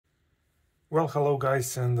Well, hello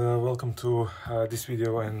guys, and welcome to this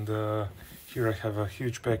video. And here I have a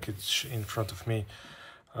huge package in front of me.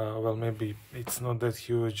 Well, maybe it's not that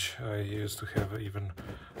huge. I used to have even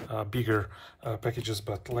bigger packages,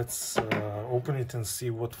 but let's open it and see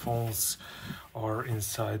what phones are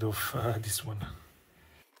inside of this one.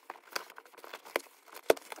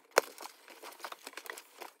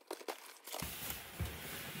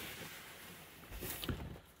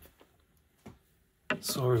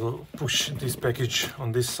 So I'll push this package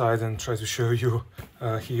on this side and try to show you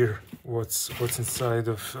here what's inside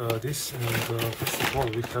of this. And first of all,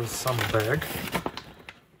 we have some bag,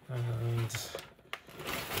 and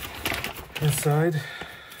inside,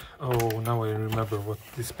 oh, now I remember what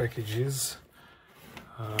this package is.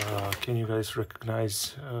 Can you guys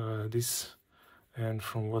recognize this, and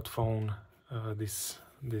from what phone this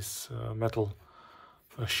metal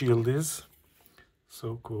shield is?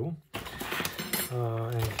 So cool.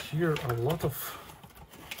 And here a lot of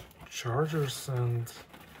chargers, and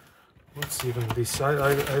what's even this?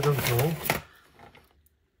 I don't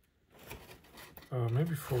know.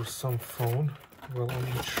 Maybe for some phone. Well, I'm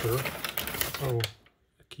not sure. Oh,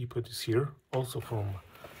 a keypad is here, also from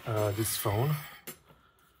this phone.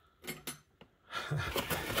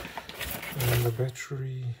 And the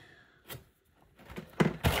battery.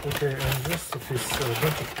 Okay, and rest of this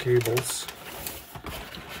bunch of cables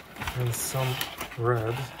and some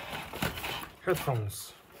red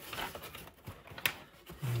headphones.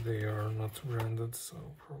 They are not branded, so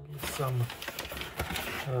probably some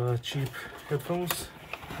cheap headphones.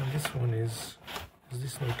 And this one is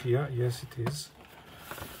this Nokia? Yes, it is.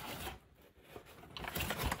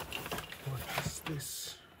 What is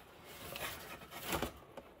this?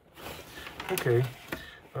 Okay,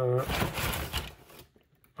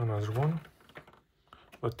 another one,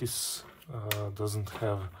 but this doesn't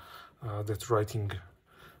have that writing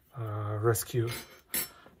rescue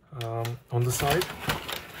on the side.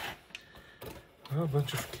 A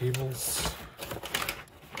bunch of cables.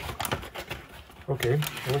 Okay,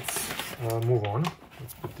 let's move on.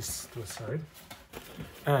 Let's put this to the side.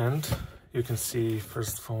 And you can see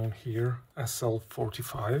first phone here,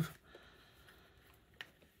 SL45.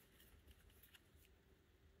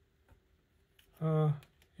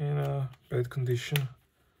 In a bad condition,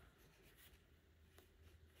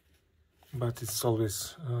 but it's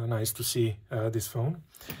always nice to see this phone.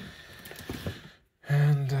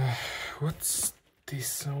 And what's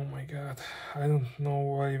this? Oh my god, I don't know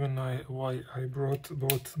why I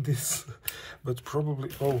brought this, but probably,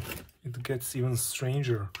 oh, it gets even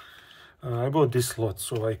stranger. I bought this lot,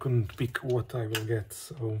 so I couldn't pick what I will get.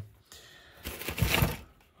 So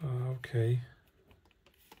okay,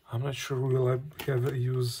 I'm not sure will I have a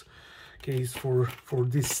use case for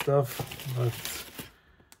this stuff, but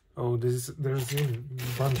oh, there's a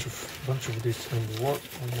bunch of this. And what?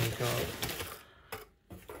 Oh my god.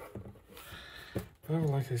 Well,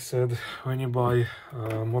 like I said, when you buy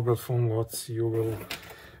mobile phone lots, you will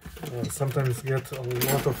sometimes get a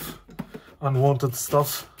lot of unwanted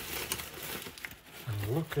stuff.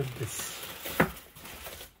 And look at this.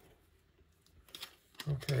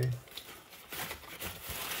 Okay.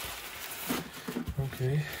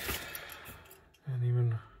 Okay. And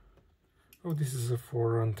even, oh, this is a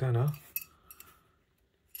for antenna.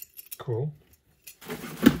 Cool.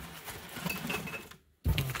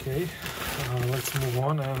 Okay, let's move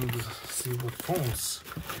on and see what phones.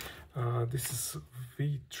 This is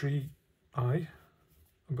V3i,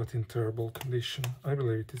 but in terrible condition. I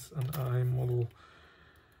believe it is an I model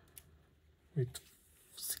with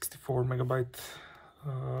 64 megabyte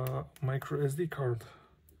micro SD card.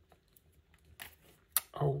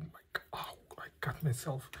 Oh my god, oh, I cut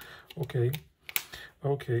myself. Okay,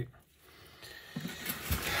 okay.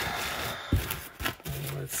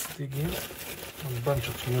 Let's dig in. A bunch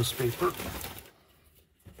of newspaper.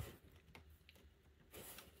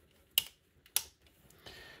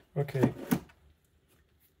 Okay.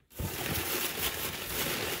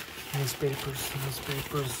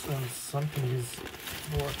 Newspapers, and something is.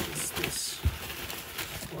 What is this?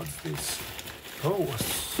 What's this? Oh, a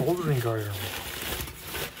soldering iron.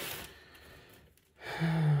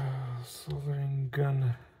 Soldering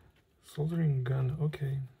gun,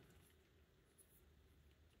 okay.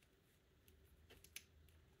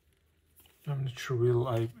 I'm not sure will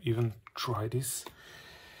I even try this,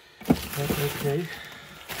 but okay.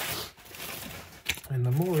 And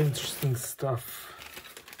the more interesting stuff.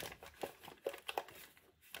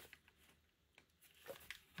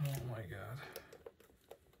 Oh my god.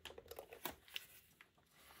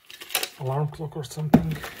 Alarm clock or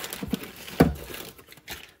something.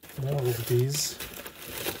 More of these.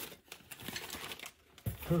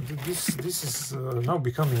 This is now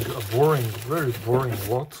becoming a boring, very boring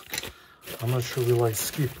lot. I'm not sure will I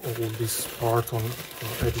skip all this part on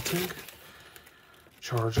editing.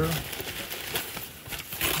 Charger,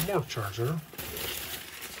 more charger,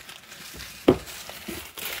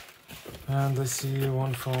 and I see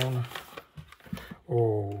one phone.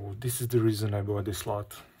 Oh, this is the reason I bought this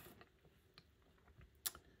lot.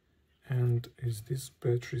 And is this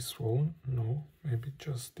battery swollen? No, maybe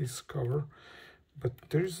just this cover. But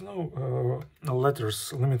there is no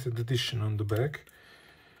letters limited edition on the back.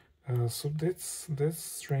 So that's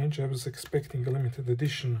strange. I was expecting a limited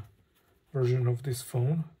edition version of this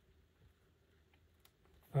phone,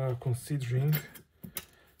 considering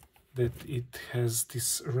that it has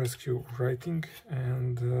this rescue writing,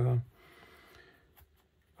 and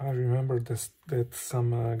I remember that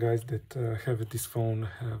some guys that have this phone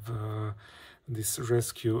have this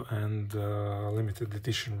rescue and limited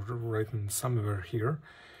edition written somewhere here.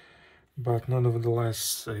 But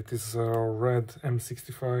nonetheless, it is a red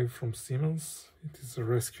M65 from Siemens. It is a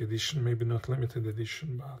rescue edition, maybe not limited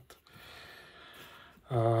edition,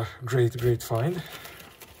 but great find.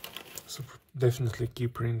 So definitely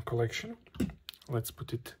keep in collection. Let's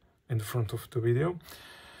put it in the front of the video.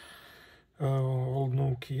 Old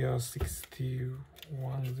Nokia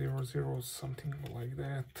 6100, something like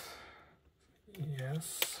that.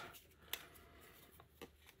 Yes.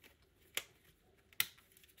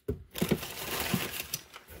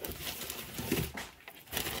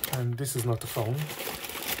 And this is not a phone.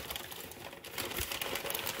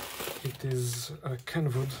 It is a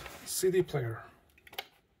Kenwood CD player.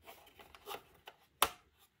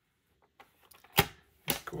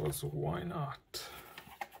 Because why not?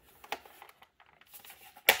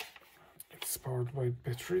 It's powered by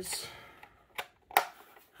batteries.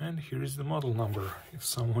 And here is the model number, if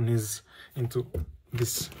someone is into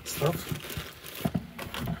this stuff.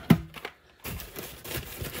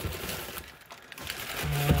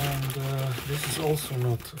 And this is also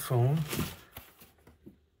not a phone.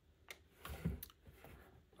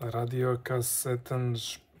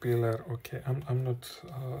 Radiokassettenspieler. Okay, I'm not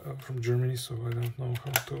from Germany, so I don't know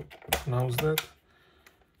how to pronounce that.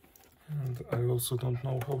 And I also don't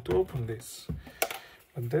know how to open this.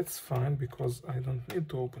 But that's fine, because I don't need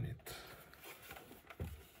to open it.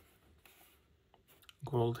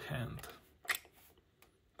 Gold hand.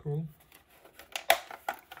 Cool.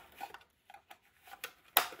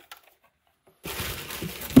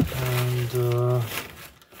 And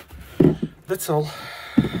that's all.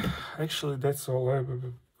 Actually, that's all.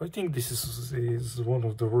 I think this is one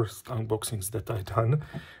of the worst unboxings that I've done,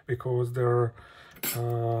 because there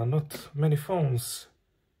are not many phones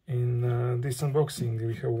in this unboxing.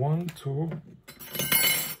 We have 1, 2,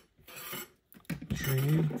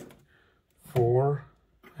 3, 4,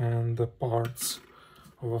 and the parts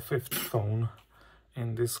of a 5th phone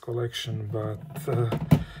in this collection. But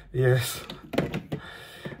yes,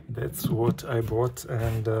 that's what I bought,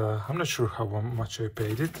 and I'm not sure how much I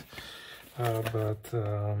paid it, but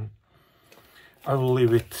I will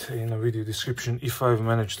leave it in a video description if I've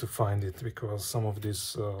managed to find it, because some of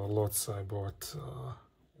these lots I bought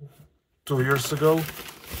 2 years ago.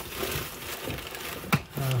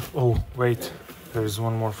 Oh wait, there is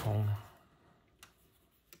one more phone.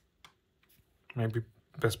 Maybe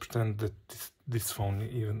best pretend that this phone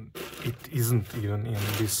isn't even in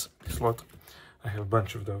this lot. I have a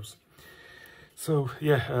bunch of those. So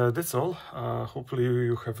yeah, that's all. Hopefully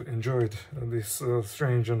you have enjoyed this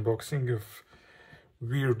strange unboxing of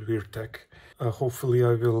weird tech. Hopefully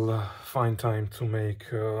I will find time to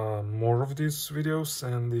make more of these videos,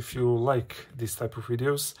 and if you like this type of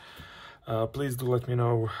videos, please do let me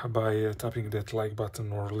know by tapping that like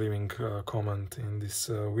button or leaving a comment in this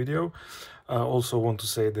video. I also want to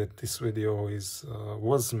say that this video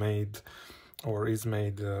was made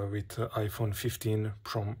with iPhone 15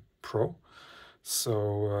 Pro.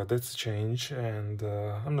 So that's a change, and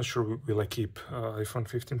I'm not sure will I keep iPhone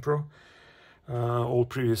 15 Pro. All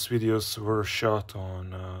previous videos were shot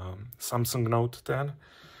on Samsung Note 10,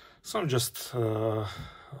 so I'm just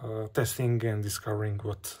testing and discovering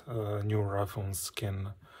what newer iPhones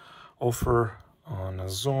can offer on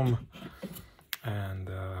Zoom. And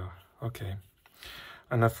okay,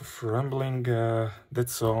 enough of rambling,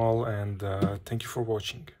 that's all, and thank you for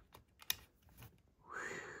watching.